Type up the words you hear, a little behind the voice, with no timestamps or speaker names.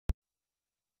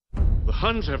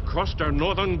Huns have crossed our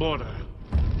northern border.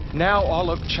 Now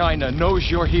all of China knows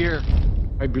you're here.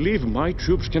 I believe my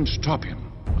troops can stop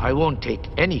him. I won't take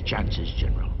any chances,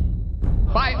 General.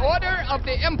 By order of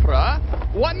the Emperor,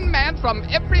 one man from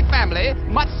every family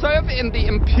must serve in the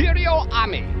Imperial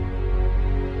Army.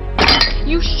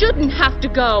 You shouldn't have to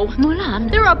go. Mulan,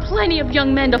 There are plenty of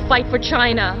young men to fight for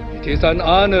China. It is an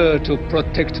honor to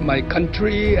protect my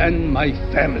country and my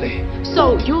family.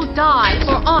 So you'll die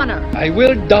for honor. I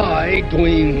will die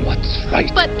doing what's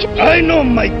right. But if you... I know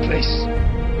my place.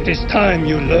 It is time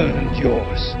you learned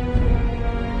yours.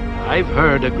 I've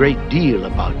heard a great deal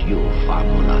about you, Fa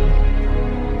Mulan.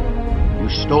 You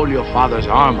stole your father's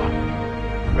armor,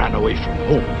 ran away from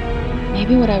home.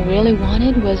 maybe what I really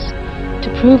wanted was to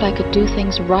prove I could do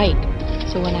things right.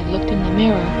 So when I looked in the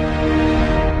mirror,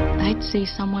 I'd see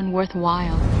someone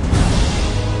worthwhile.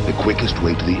 The quickest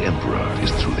way to the Emperor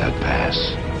is through that pass.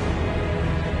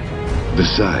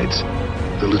 Besides,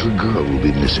 the little girl will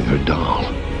be missing her doll.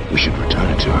 We should return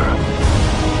it to her.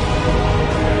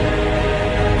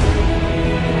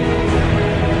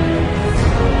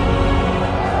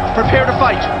 Prepare to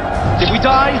fight. If we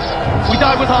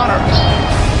die with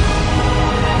honor.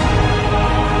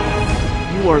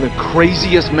 You are the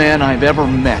craziest man I've ever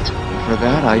met. And for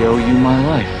that, I owe you my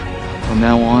life. From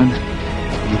now on,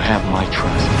 you have my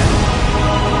trust.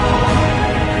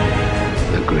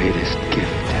 The greatest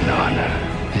gift and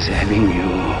honor is having you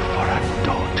for a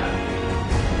daughter.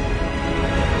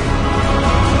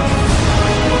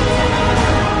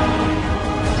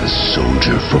 The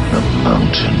soldier from the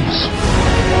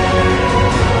mountains.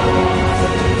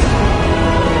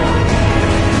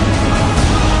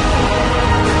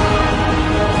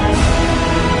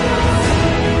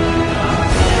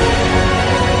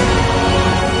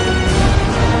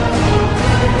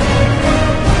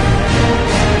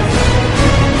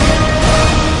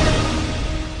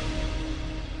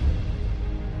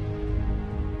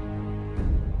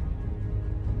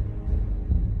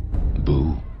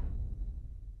 Boo.